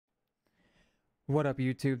What up,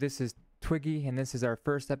 YouTube? This is Twiggie, and this is our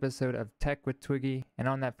first episode of Tech with Twiggie. And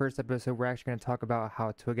on that first episode, we're actually going to talk about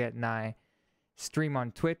how Twigette and I stream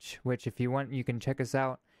on Twitch, which if you want, you can check us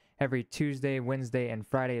out every Tuesday, Wednesday, and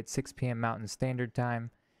Friday at 6 p.m. Mountain Standard Time.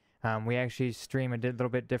 We actually stream a little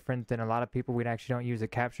bit different than a lot of people. We actually don't use a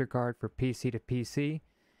capture card for PC to PC.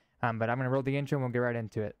 But I'm going to roll the intro and we'll get right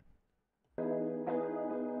into it.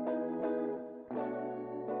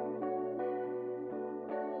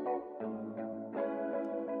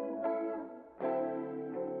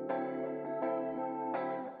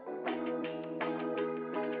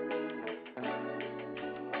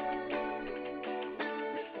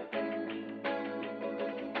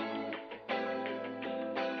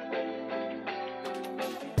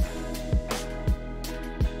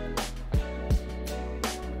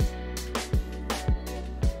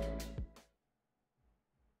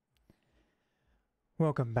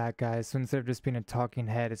 Welcome back, guys. So instead of just being a talking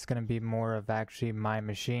head, it's going to be more of actually my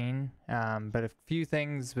machine. But a few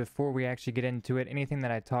things before we actually get into it. Anything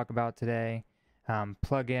that I talk about today,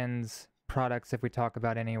 plugins, products, if we talk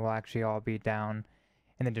about any, will actually all be down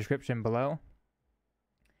in the description below.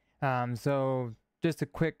 So just a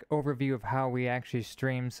quick overview of how we actually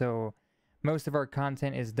stream. So most of our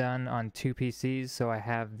content is done on two PCs. So I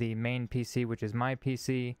have the main PC, which is my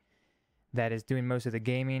PC, that is doing most of the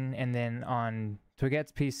gaming, and then on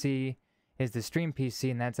Twigette's PC is the stream PC,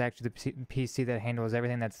 and that's actually the PC that handles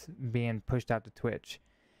everything that's being pushed out to Twitch.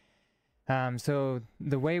 So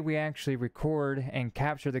the way we actually record and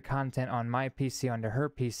capture the content on my PC onto her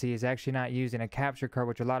PC is actually not using a capture card,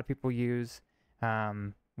 which a lot of people use.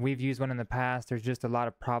 We've used one in the past. There's just a lot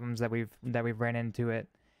of problems that we've ran into it.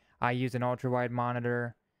 I use an ultra wide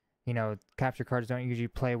monitor. You know, capture cards don't usually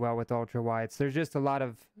play well with ultra wides. There's just a lot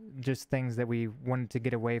of things that we wanted to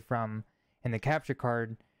get away from in the capture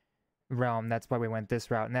card realm. That's why we went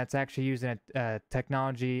this route, and that's actually using a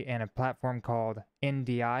technology and a platform called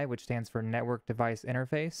NDI, which stands for Network Device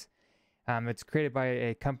Interface. It's created by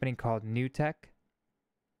a company called NewTek.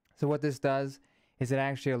 So what this does is it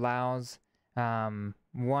actually allows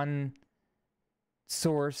one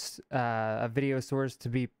source, a video source, to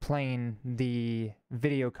be playing the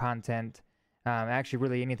video content. Actually,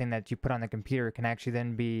 really anything that you put on the computer can actually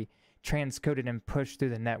then be transcoded and pushed through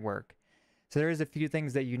the network. So there is a few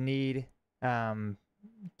things that you need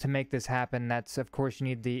to make this happen. That's, of course, you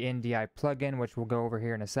need the NDI plugin, which we'll go over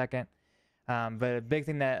here in a second. But a big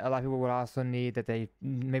thing that a lot of people would also need that they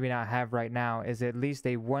maybe not have right now is at least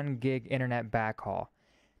a 1 gig internet backhaul.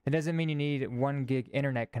 That doesn't mean you need 1 gig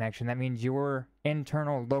internet connection. That means your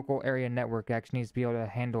internal local area network actually needs to be able to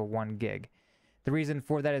handle 1 gig. The reason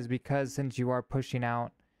for that is because since you are pushing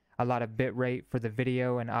out a lot of bit rate for the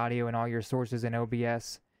video and audio and all your sources in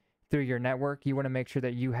OBS through your network, you want to make sure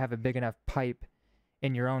that you have a big enough pipe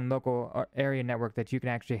in your own local area network that you can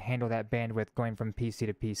actually handle that bandwidth going from PC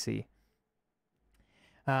to PC.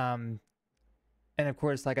 And of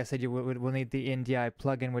course, like I said, you will need the NDI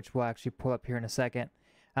plugin, which we'll actually pull up here in a second.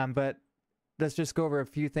 But let's just go over a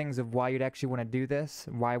few things of why you'd actually want to do this.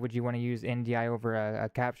 Why would you want to use NDI over a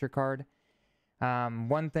capture card?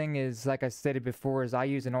 One thing is, like I stated before, is I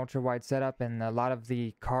use an ultra wide setup, and a lot of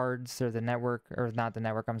the cards, or the network, or not the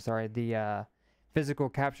network, I'm sorry, the physical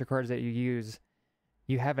capture cards that you use,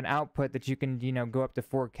 you have an output that you can, go up to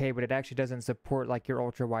 4K, but it actually doesn't support like your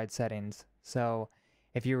ultra wide settings. So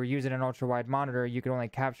if you were using an ultra wide monitor, you could only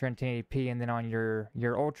capture in 1080p, and then on your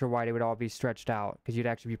ultra wide, it would all be stretched out because you'd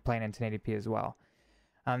actually be playing in 1080p as well.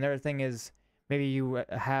 The other thing is, maybe you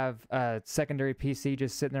have a secondary PC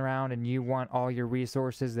just sitting around and you want all your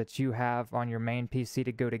resources that you have on your main PC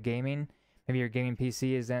to go to gaming. Maybe your gaming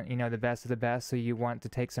PC isn't, the best of the best, so you want to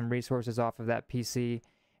take some resources off of that PC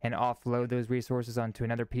and offload those resources onto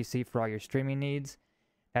another PC for all your streaming needs.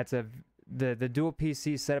 That's the dual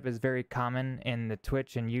PC setup is very common in the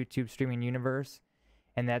Twitch and YouTube streaming universe,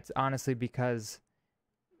 and that's honestly because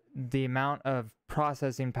the amount of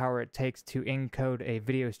processing power it takes to encode a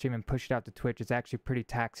video stream and push it out to Twitch is actually pretty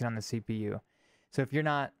taxing on the CPU. So if you're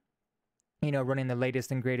not, running the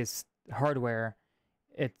latest and greatest hardware,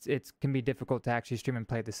 it can be difficult to actually stream and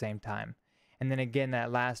play at the same time. And then again,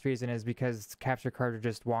 that last reason is because capture cards are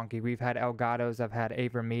just wonky. We've had Elgato's, I've had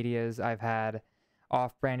AverMedia's, I've had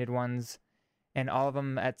off-branded ones, and all of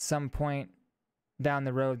them at some point down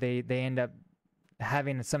the road, they end up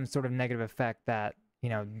having some sort of negative effect that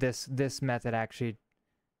this method actually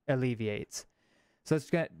alleviates. So let's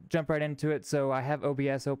jump right into it. So I have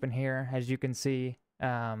OBS open here, as you can see.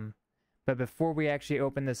 But before we actually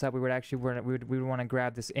open this up, we would want to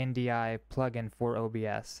grab this NDI plugin for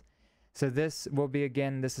OBS. So this will be,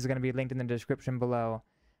 again, this is going to be linked in the description below.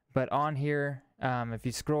 But on here, if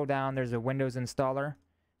you scroll down, there's a Windows installer.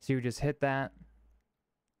 So you just hit that,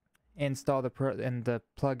 install the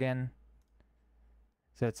plugin.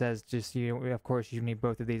 So it says just of course you need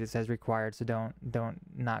both of these. It says required, so don't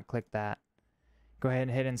not click that. Go ahead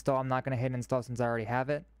and hit install. I'm not going to hit install since I already have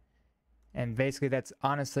it. And basically that's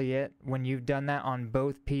honestly it. When you've done that on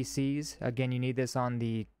both PCs, again, you need this on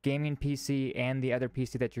the gaming PC and the other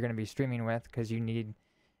PC that you're going to be streaming with, because you need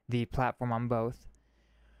the platform on both.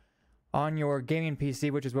 On your gaming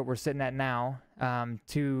PC, which is what we're sitting at now,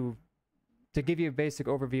 to give you a basic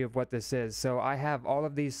overview of what this is. So I have all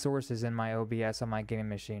of these sources in my OBS on my gaming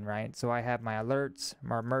machine, right? So I have my alerts,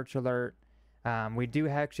 my merch alert. We do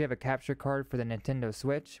actually have a capture card for the Nintendo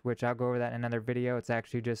Switch, which I'll go over that in another video. It's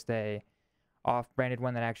actually just a off-branded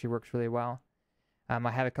one that actually works really well.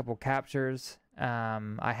 I have a couple captures.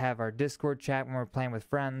 I have our Discord chat when we're playing with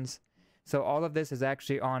friends. So all of this is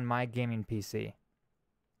actually on my gaming PC.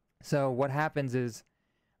 So what happens is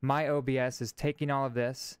my OBS is taking all of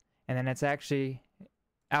this, and then it's actually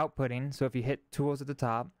outputting. So if you hit tools at the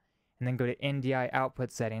top and then go to NDI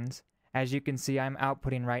output settings, as you can see, I'm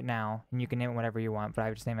outputting right now, and you can name it whatever you want, but I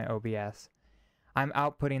would just name it OBS. I'm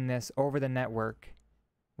outputting this over the network,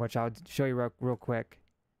 which I'll show you real quick.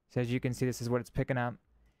 So as you can see, this is what it's picking up.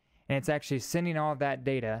 And it's actually sending all of that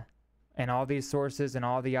data and all these sources and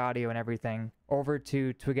all the audio and everything over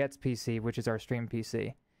to Twigget's PC, which is our stream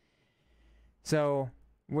PC. So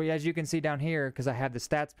as you can see down here, because I have the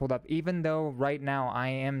stats pulled up, even though right now I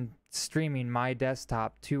am streaming my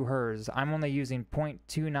desktop to hers, I'm only using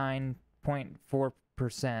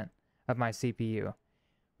 0.29.4% of my CPU,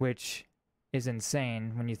 which is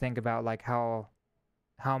insane when you think about like how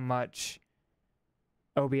much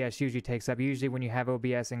OBS usually takes up. Usually when you have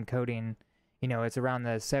OBS encoding, you know, it's around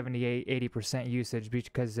the 78-80% usage,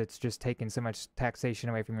 because it's just taking so much taxation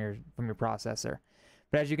away from your processor.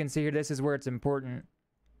 But as you can see here, this is where it's important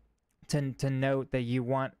to note that you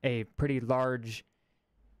want a pretty large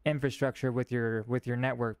infrastructure with your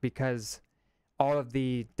network, because all of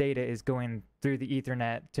the data is going through the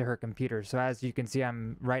Ethernet to her computer. So as you can see,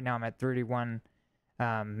 right now I'm at 31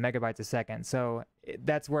 megabytes a second. So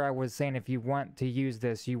that's where I was saying, if you want to use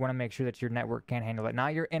this, you want to make sure that your network can handle it,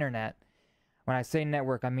 not your internet. When I say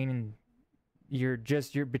network, I mean you're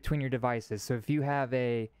between your devices. So if you have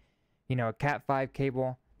a Cat5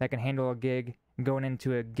 cable that can handle a gig going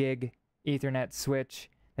into a gig Ethernet switch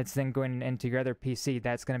that's then going into your other PC,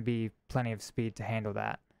 that's going to be plenty of speed to handle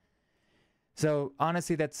that. So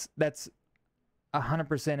honestly, that's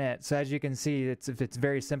 100% it. So as you can see, it's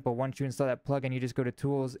very simple. Once you install that plugin, you just go to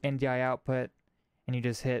Tools, NDI Output, and you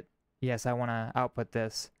just hit, yes, I want to output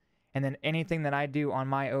this. And then anything that I do on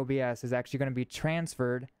my OBS is actually going to be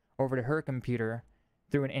transferred over to her computer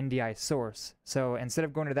through an NDI source. So instead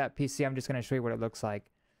of going to that PC, I'm just going to show you what it looks like.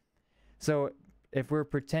 So if we're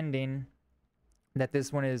pretending that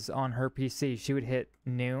this one is on her PC, she would hit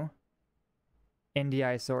New,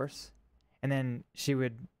 NDI source, and then she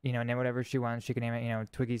would, name whatever she wants. She can name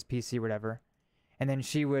it, Twiggie's PC, whatever. And then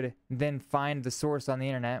she would then find the source on the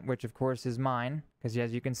internet, which of course is mine, because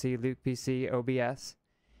as you can see, Luke PC, OBS.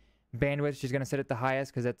 Bandwidth, she's going to set it the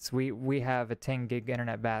highest, because we have a 10 gig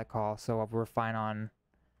internet backhaul, so we're fine on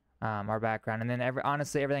our background. And then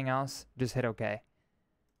honestly, everything else, just hit OK.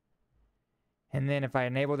 And then if I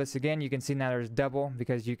enable this again, you can see now there's double,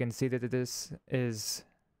 because you can see that this is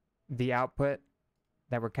the output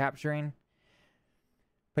that we're capturing.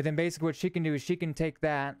 But then basically what she can do is she can take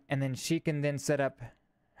that, and then she can then set up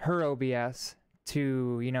her OBS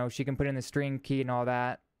to, she can put in the stream key and all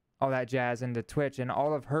that jazz into Twitch, and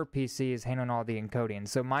all of her PC is handling all the encoding.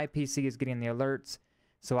 So my PC is getting the alerts,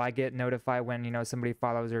 so I get notified when, somebody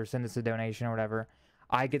follows or sends us a donation or whatever.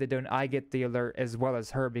 I get the alert as well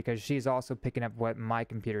as her, because she's also picking up what my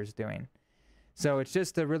computer is doing. So it's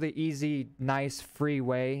just a really easy, nice, free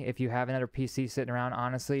way. If you have another PC sitting around,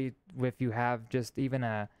 honestly, if you have just even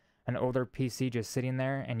an older PC just sitting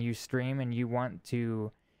there and you stream and you want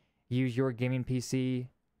to use your gaming PC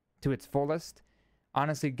to its fullest,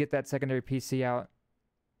 honestly, get that secondary PC out,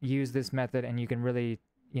 use this method, and you can really,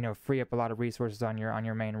 free up a lot of resources on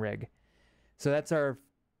your main rig. So that's our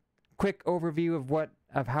quick overview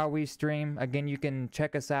of how we stream. Again, you can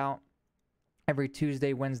check us out every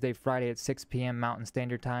Tuesday, Wednesday, Friday at 6 p.m. Mountain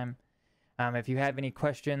Standard Time. If you have any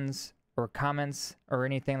questions or comments or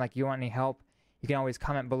anything, like you want any help, you can always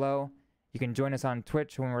comment below. You can join us on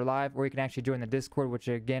Twitch when we're live, or you can actually join the Discord, which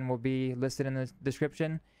again will be listed in the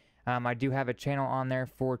description. I do have a channel on there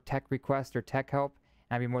for tech requests or tech help,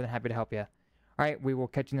 and I'd be more than happy to help you. All right, we will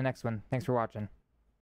catch you in the next one. Thanks for watching.